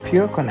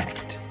Pure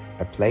Connect,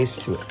 a place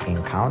to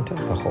encounter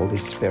the Holy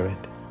Spirit,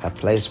 a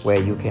place where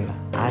you can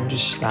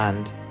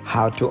understand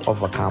how to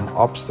overcome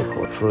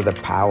obstacles through the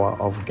power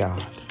of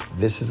God.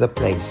 This is a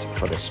place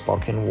for the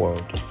spoken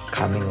word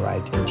coming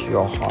right into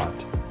your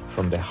heart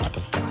from the heart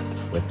of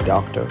God with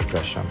Dr.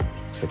 Gershom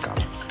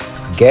Sikaala.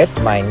 Get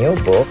my new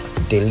book,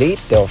 Delete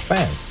the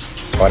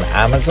Offense, on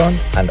Amazon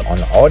and on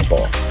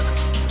Audible.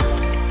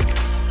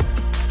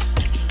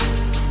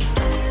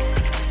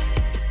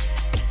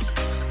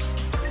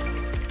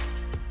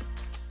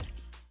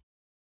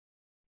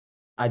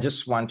 I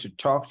just want to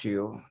talk to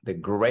you the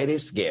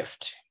greatest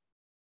gift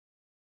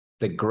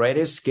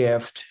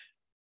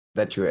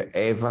that you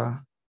ever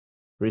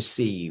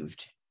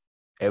received,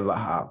 ever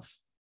have.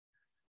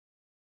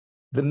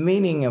 The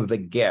meaning of the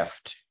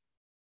gift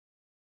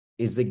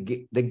is the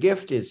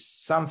gift is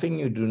something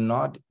you do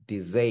not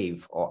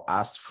deserve or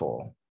ask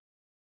for.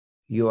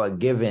 You are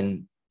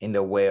given in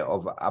the way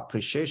of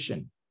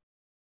appreciation.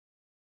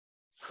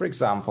 For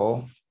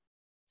example,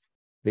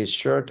 this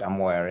shirt I'm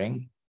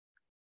wearing,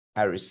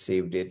 I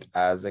received it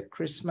as a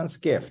Christmas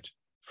gift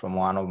from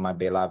one of my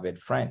beloved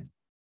friends.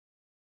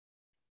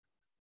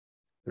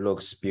 It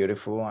looks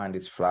beautiful and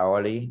it's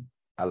flowery.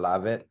 I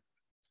love it.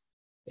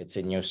 It's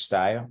a new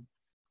style.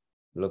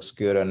 It looks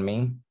good on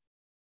me.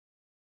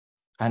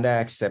 And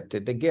I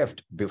accepted the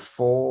gift.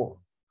 Before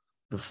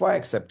I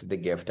accepted the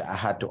gift, I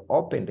had to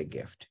open the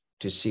gift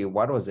to see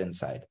what was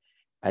inside.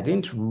 I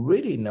didn't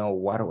really know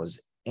what was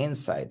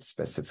inside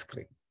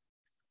specifically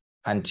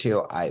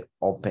until I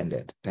opened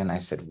it. Then I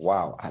said,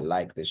 wow, I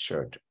like this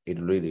shirt. It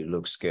really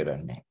looks good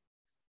on me.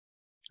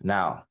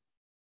 Now,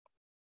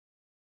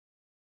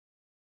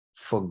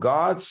 for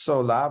God so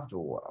loved the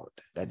world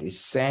that he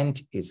sent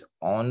his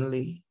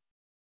only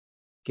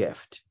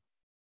gift,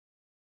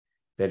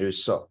 that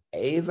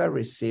whosoever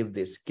receive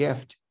this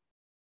gift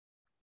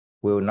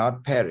will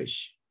not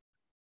perish,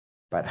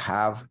 but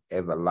have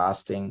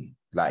everlasting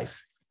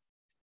life.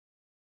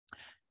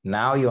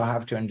 Now you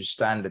have to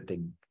understand that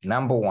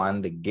number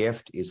one, the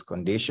gift is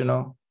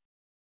conditional.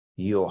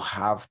 You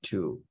have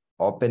to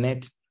open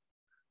it,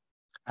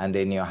 and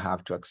then you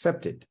have to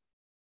accept it.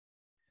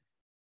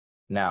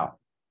 Now,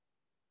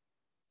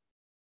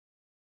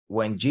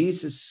 when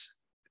Jesus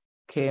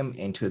came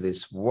into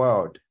this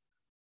world,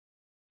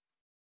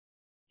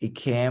 he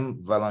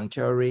came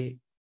voluntarily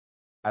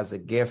as a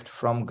gift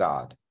from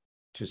God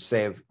to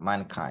save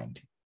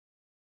mankind.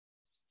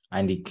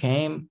 And he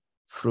came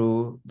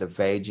through the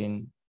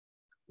virgin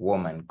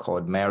woman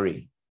called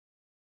Mary.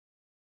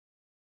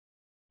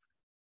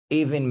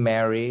 Even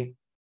Mary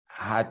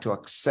had to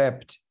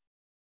accept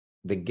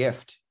the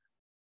gift.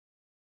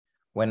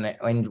 When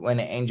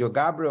Angel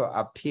Gabriel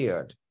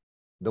appeared,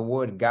 the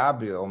word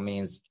Gabriel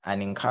means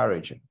an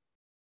encourager.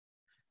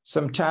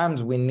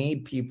 Sometimes we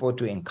need people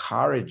to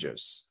encourage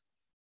us.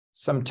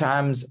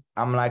 Sometimes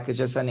I'm like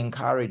just an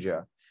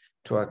encourager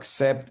to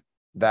accept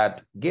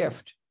that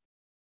gift.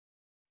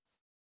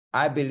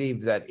 I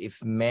believe that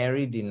if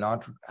Mary did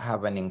not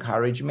have an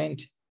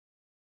encouragement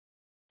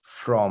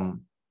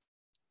from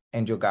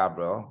Angel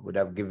Gabriel, would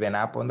have given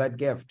up on that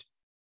gift.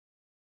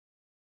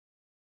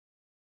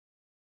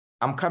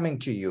 I'm coming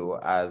to you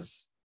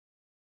as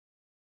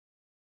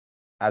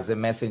a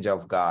messenger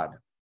of God,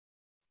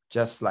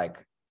 just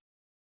like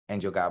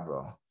Angel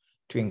Gabriel,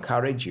 to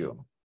encourage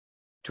you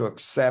to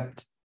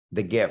accept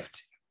the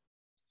gift.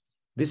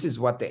 This is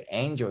what the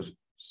angels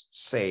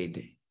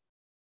said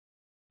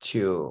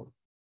to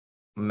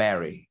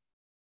Mary.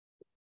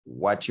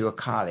 What you're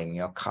carrying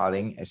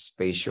a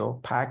special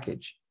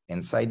package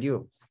inside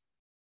you.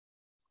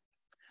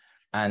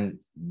 And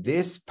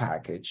this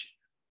package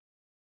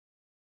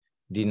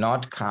did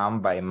not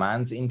come by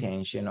man's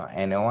intention or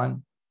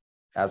anyone.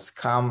 Has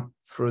come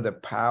through the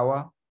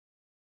power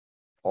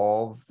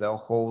of the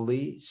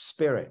Holy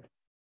Spirit.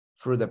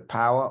 Through the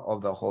power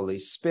of the Holy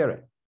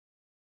Spirit.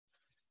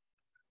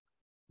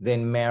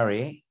 Then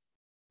Mary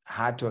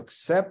had to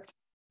accept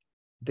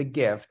the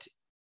gift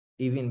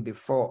even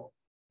before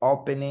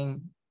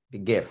opening the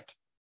gift.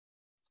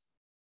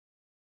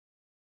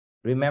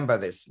 Remember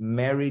this,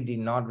 Mary did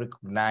not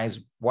recognize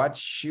what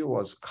she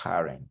was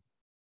carrying.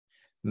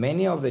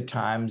 Many of the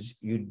times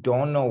you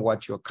don't know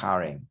what you're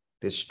carrying,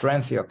 the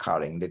strength you're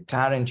carrying, the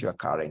talent you're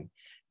carrying,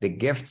 the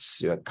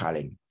gifts you're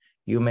carrying.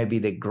 You may be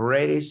the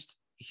greatest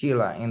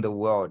healer in the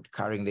world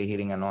carrying the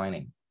healing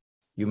anointing.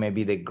 You may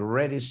be the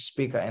greatest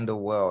speaker in the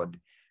world,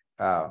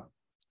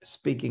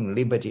 speaking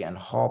liberty and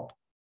hope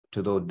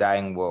to the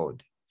dying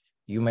world.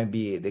 You may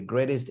be the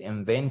greatest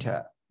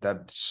inventor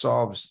that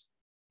solves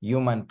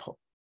human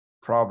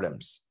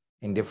problems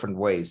in different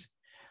ways.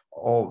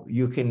 Or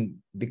you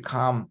can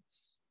become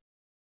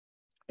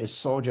a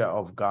soldier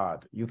of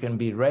God. You can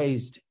be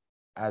raised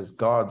as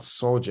God's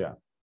soldier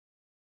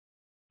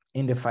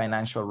in the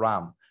financial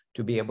realm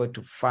to be able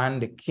to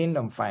fund the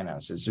kingdom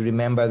finances.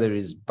 Remember, there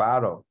is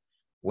battle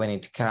when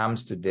it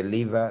comes to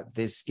deliver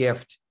this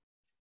gift.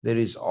 There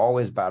is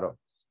always battle.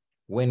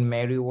 When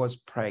Mary was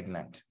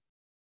pregnant,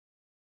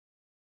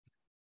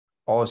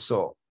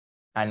 also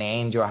an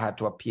angel had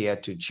to appear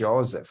to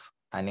Joseph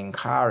and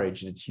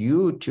encourage that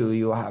you too,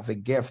 you have a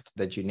gift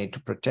that you need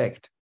to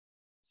protect.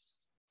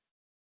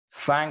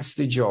 Thanks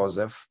to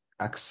Joseph,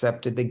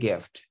 accepted the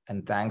gift,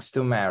 and thanks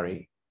to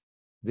Mary,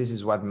 this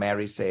is what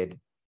Mary said,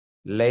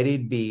 let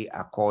it be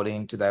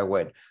according to thy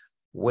word.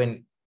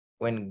 When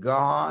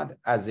God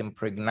has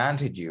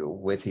impregnated you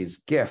with his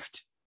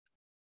gift,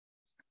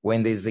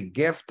 when there's a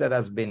gift that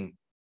has been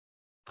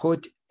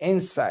put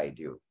inside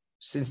you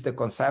since the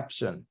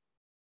conception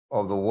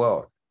of the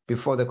world,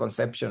 before the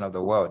conception of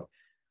the world.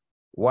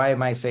 Why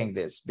am I saying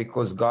this?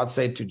 Because God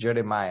said to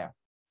Jeremiah,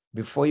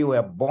 before you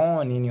were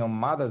born in your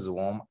mother's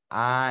womb,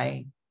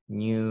 I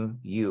knew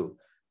you.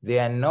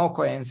 There are no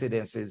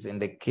coincidences in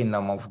the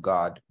kingdom of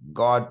God.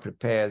 God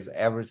prepares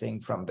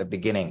everything from the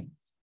beginning.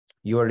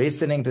 You are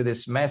listening to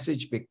this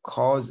message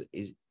because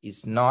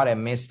it's not a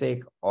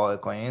mistake or a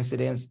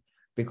coincidence,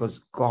 because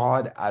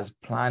God has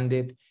planned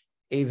it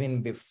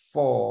even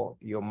before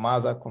your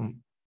mother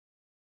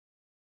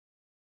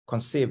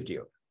conceived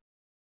you.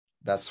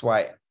 That's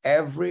why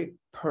every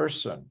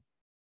person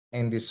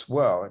in this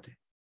world,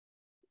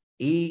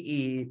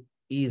 he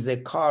is a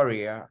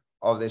carrier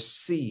of the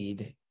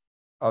seed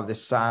of the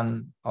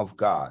Son of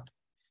God.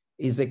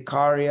 Is a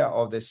carrier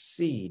of the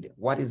seed.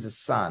 What is the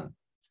son?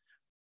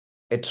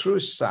 A true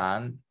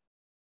son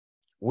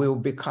will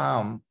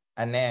become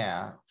an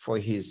heir for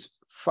his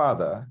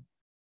father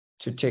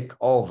to take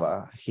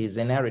over his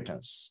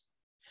inheritance.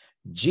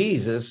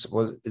 Jesus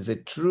is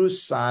a true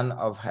son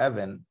of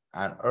heaven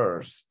and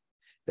earth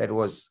that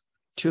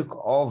took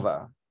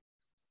over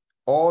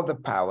all the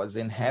powers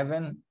in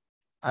heaven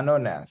and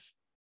on earth.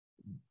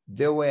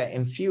 They were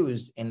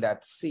infused in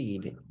that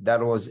seed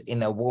that was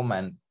in a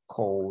woman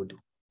called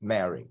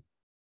Mary.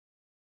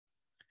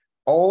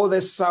 All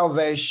the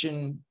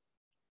salvation,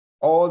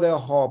 all the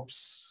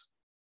hopes,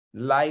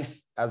 life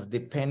has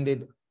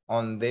depended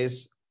on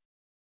this.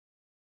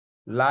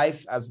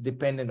 Life has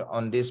depended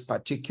on this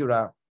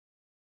particular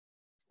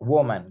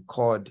woman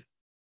called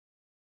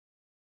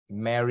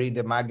Mary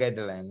the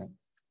Magdalene.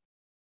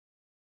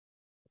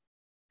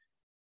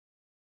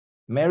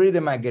 Mary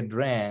the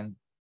Magdalene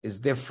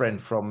is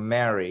different from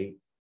Mary,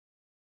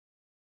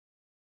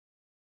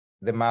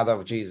 the mother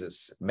of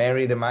Jesus.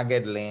 Mary the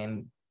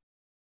Magdalene,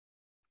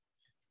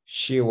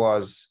 she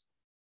was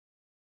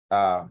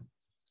the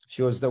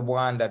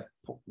one that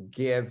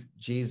gave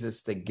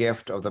Jesus the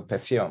gift of the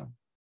perfume,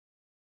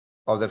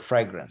 of the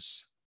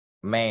fragrance,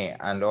 myrrh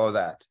and all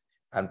that,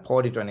 and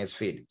poured it on his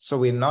feet. So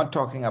we're not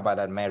talking about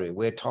that Mary.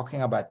 We're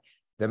talking about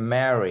the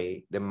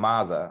Mary, the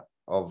mother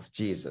of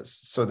Jesus.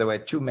 So there were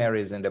two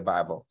Marys in the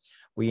Bible.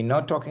 We're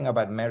not talking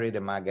about Mary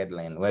the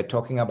Magdalene. We're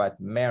talking about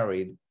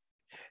Mary,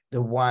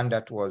 the one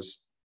that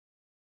was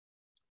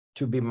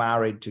to be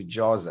married to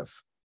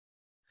Joseph.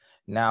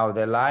 Now,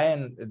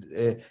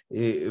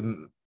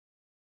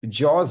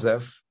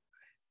 Joseph,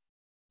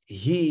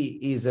 he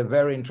is a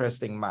very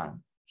interesting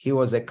man. He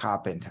was a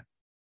carpenter.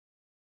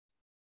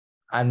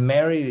 And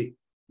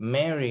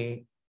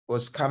Mary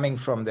was coming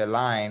from the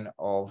line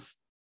of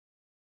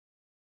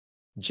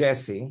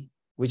Jesse,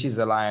 which is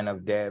the line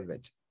of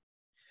David.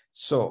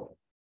 So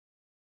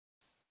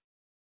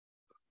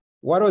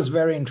what was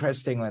very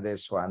interesting with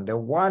this one, the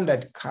one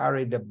that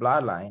carried the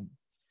bloodline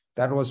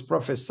that was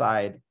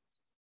prophesied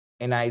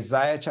in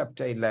Isaiah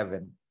chapter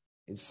 11,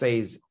 it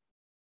says,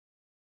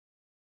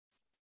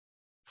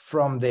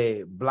 from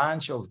the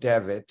branch of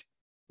David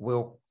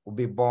will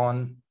be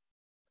born,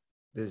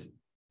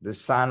 the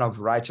son of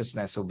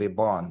righteousness will be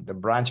born, the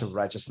branch of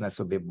righteousness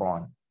will be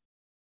born,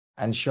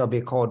 and shall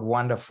be called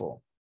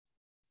Wonderful.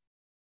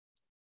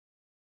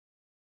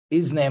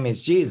 His name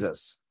is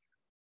Jesus.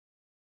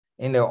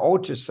 In the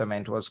Old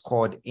Testament was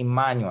called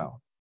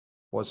Emmanuel,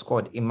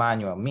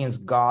 means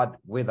God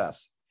with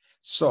us.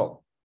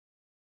 So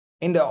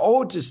in the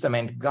Old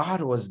Testament,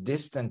 God was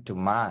distant to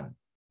man.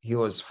 He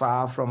was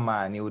far from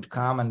man. He would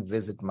come and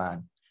visit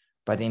man.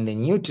 But in the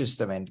New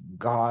Testament,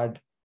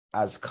 God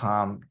has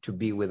come to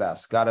be with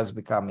us. God has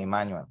become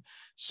Emmanuel.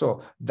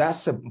 So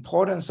that's the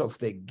importance of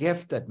the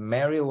gift that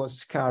Mary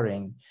was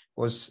carrying,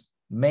 was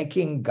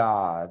making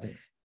God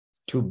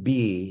to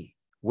be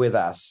with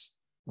us,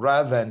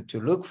 rather than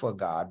to look for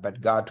God, but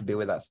God to be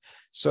with us.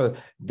 So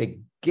the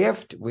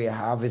gift we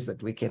have is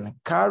that we can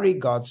carry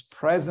God's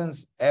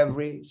presence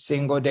every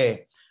single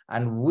day,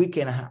 and we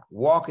can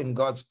walk in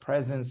God's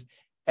presence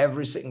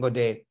every single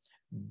day.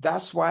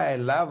 That's why I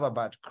love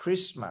about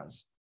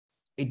Christmas.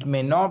 It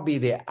may not be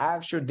the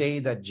actual day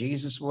that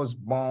Jesus was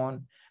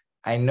born.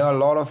 I know a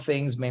lot of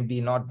things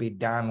maybe not be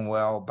done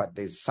well, but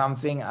there's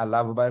something I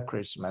love about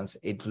Christmas.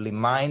 It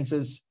reminds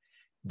us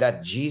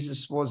that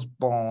Jesus was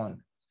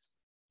born,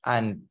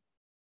 and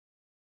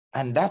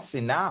that's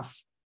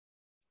enough.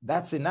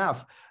 That's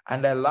enough.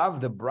 And I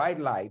love the bright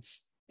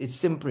lights. It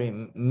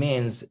simply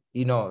means,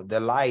 the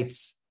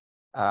lights,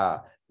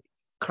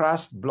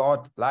 Christ's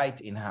blood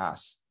light in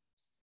us.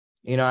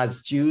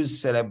 As Jews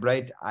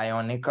celebrate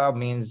Hanukkah,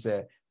 means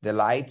the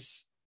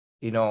lights,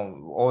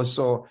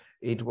 also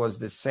it was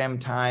the same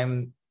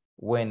time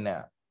when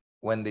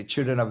the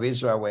children of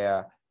Israel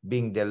were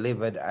being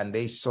delivered and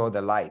they saw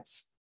the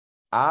lights.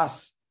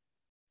 as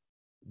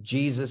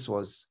Jesus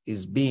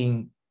is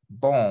being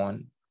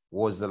born,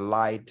 was the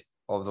light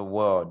of the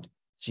world.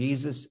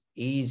 Jesus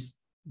is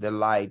the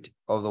light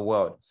of the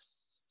world.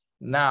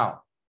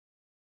 Now,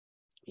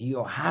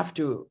 you have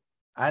to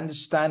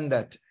understand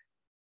that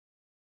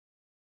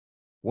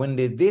when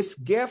this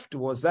gift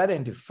was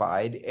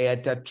identified,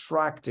 it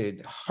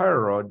attracted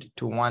Herod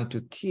to want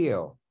to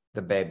kill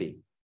the baby.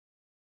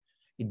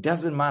 It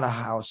doesn't matter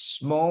how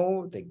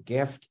small the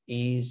gift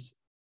is,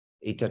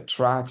 it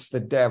attracts the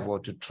devil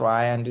to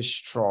try and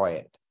destroy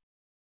it.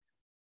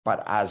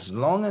 But as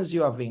long as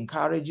you have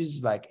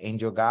encouragers like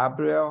Angel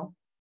Gabriel,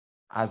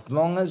 as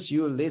long as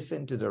you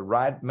listen to the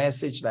right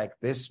message like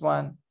this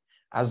one,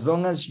 as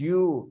long as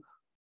you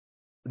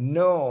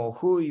know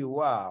who you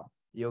are,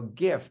 your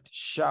gift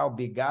shall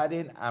be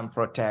guarded and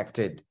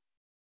protected.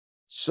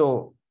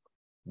 So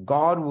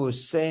God will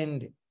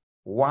send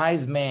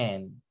wise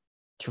men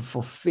to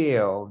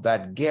fulfill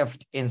that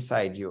gift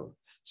inside you.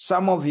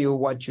 Some of you,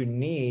 what you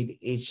need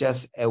is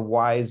just a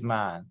wise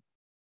man.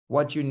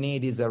 What you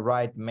need is a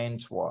right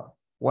mentor.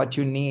 What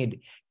you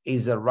need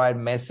is a right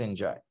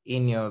messenger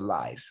in your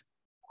life.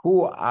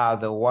 Who are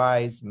the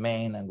wise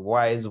men and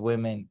wise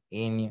women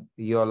in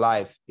your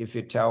life? If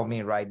you tell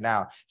me right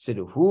now, say,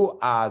 who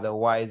are the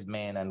wise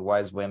men and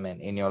wise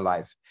women in your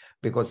life?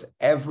 Because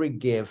every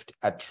gift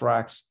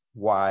attracts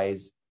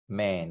wise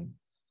men.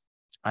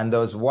 And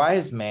those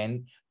wise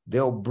men,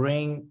 they'll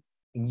bring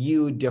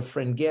you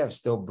different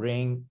gifts. They'll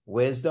bring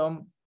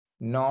wisdom,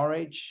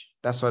 knowledge.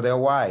 That's why they're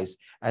wise.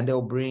 And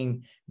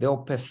they'll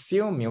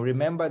perfume you.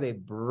 Remember, they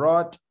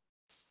brought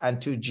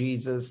unto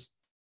Jesus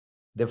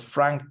the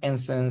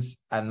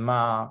frankincense and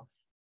myrrh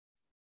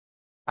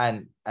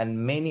and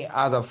many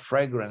other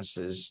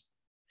fragrances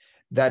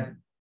that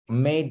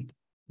made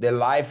the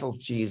life of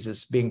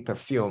Jesus being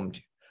perfumed.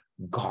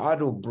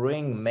 God will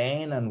bring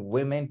men and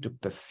women to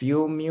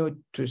perfume you.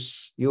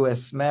 You are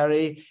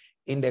smelly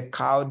in the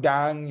cow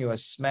dung, you are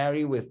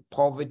smelly with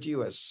poverty,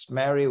 you are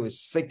smelly with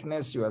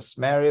sickness, you are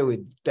smelly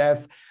with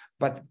death.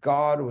 But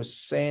God will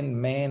send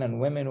men and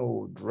women who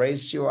will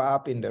dress you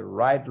up in the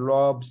right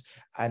robes,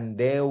 and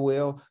they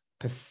will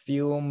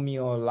perfume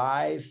your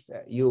life.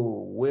 You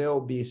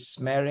will be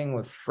smelling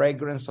with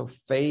fragrance of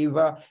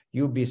favor.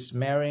 You'll be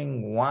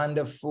smelling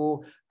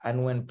wonderful.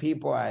 And when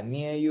people are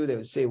near you, they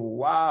will say,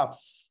 wow,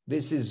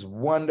 this is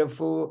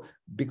wonderful.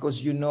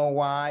 Because you know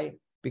why?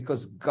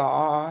 Because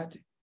God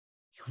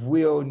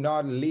will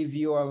not leave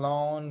you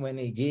alone when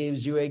he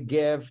gives you a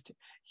gift.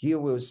 He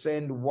will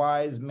send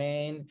wise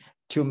men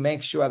to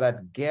make sure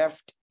that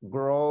gift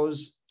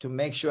grows, to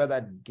make sure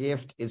that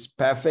gift is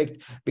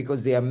perfect,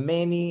 because there are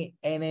many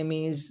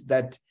enemies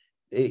that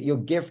your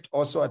gift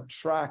also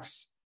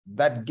attracts.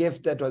 That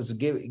gift that is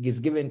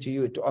given to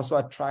you, it also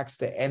attracts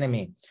the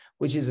enemy,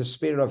 which is a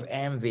spirit of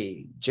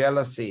envy,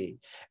 jealousy.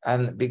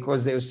 And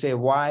because they'll say,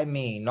 why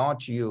me,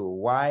 not you?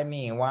 Why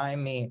me? Why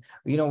me?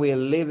 You know, we're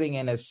living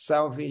in a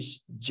selfish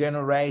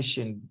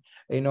generation.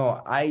 You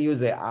know, I use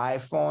the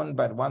iPhone,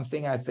 but one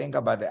thing I think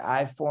about the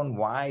iPhone,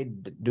 why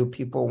do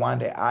people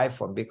want the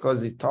iPhone?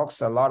 Because it talks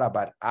a lot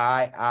about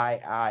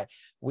I.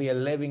 We are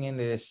living in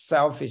a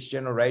selfish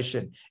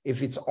generation.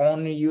 If it's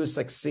only you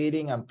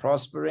succeeding and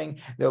prospering,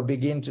 they'll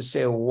begin to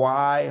say,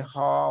 why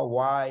her,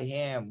 why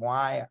him,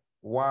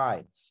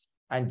 why?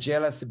 And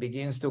jealousy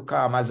begins to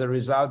come. As a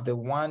result, they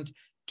want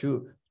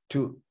to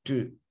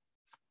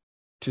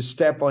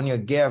step on your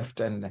gift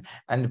and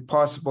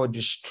possible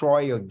destroy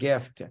your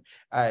gift.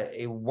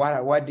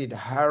 What did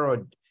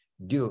Herod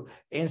do?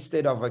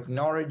 Instead of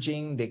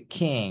acknowledging the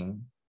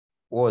king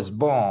was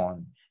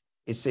born,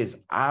 it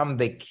says, I'm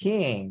the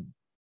king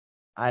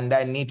and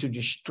I need to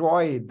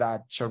destroy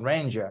that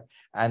challenger.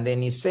 And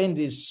then he sent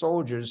his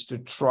soldiers to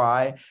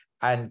try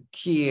and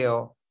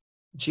kill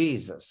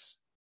Jesus,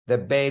 the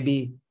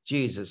baby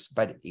Jesus,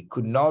 but it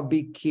could not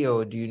be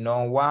killed. Do you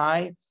know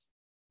why?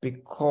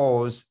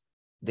 Because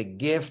the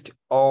gift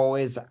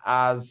always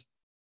has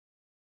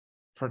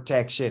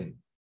protection.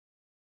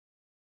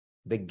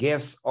 The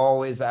gifts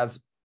always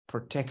has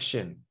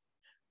protection.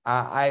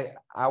 I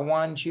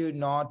want you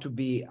not to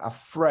be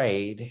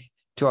afraid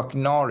to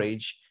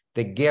acknowledge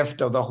the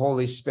gift of the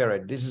Holy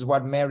Spirit. This is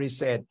what Mary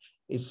said.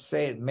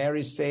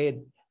 Mary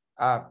said,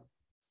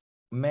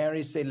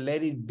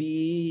 let it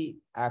be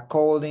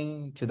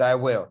according to thy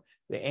will.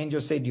 The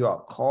angel said, you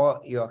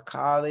are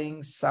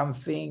calling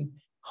something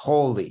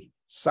holy,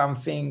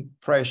 something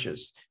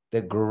precious,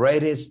 the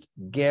greatest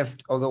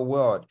gift of the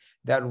world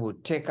that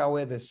would take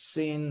away the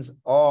sins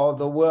of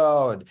the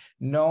world.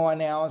 No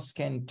one else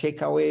can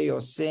take away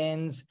your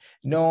sins.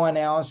 No one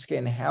else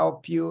can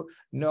help you.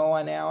 No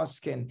one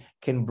else can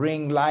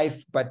bring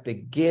life, but the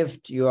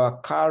gift you are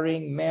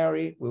carrying,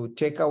 Mary, will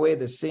take away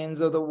the sins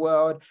of the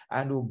world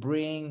and will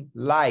bring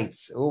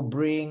lights, will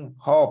bring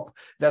hope.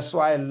 That's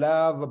why I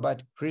love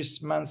about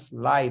Christmas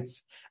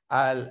lights.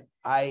 I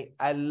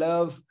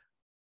love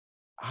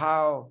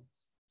how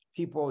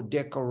people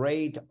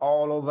decorate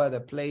all over the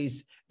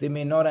place. They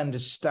may not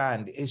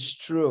understand. It's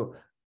true.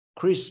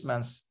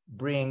 Christmas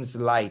brings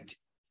light.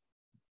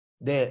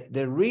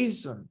 The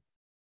reason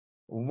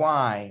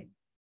why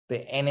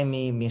the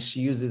enemy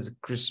misuses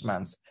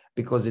Christmas,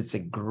 because it's the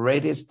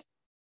greatest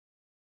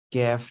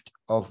gift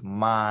of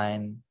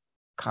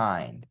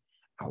mankind.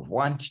 I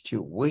want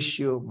to wish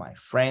you, my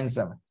friends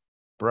and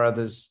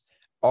brothers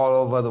all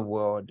over the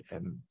world,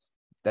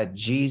 that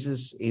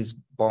Jesus is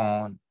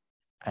born,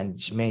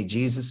 and may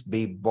Jesus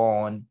be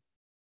born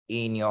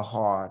in your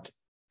heart.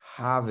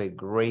 Have a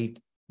great,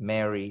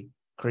 Merry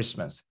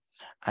Christmas.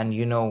 And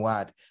you know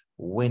what?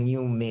 When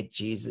you meet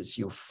Jesus,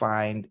 you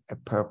find a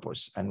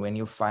purpose. And when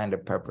you find a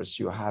purpose,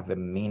 you have a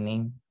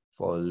meaning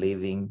for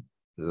living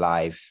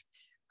life.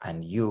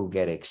 And you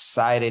get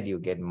excited, you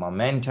get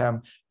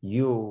momentum.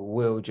 You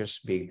will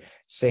just be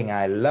saying,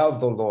 I love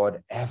the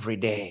Lord every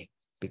day,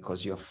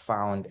 because you have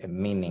found a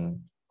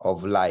meaning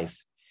of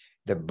life.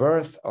 The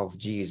birth of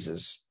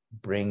Jesus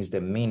brings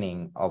the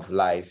meaning of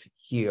life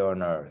here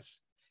on earth.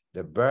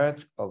 The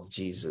birth of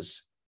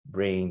Jesus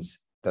brings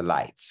the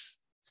lights.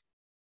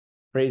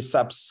 Please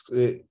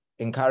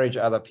encourage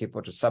other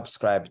people to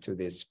subscribe to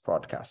this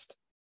podcast.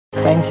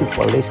 Thank you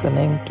for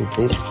listening to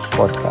this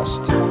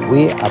podcast.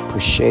 We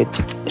appreciate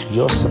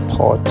your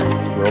support,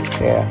 your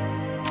care.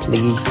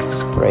 Please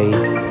spread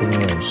the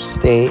news.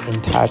 Stay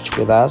in touch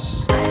with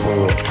us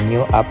for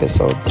new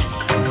episodes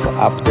and for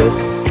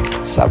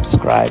updates.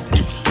 Subscribe.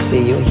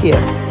 See you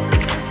here.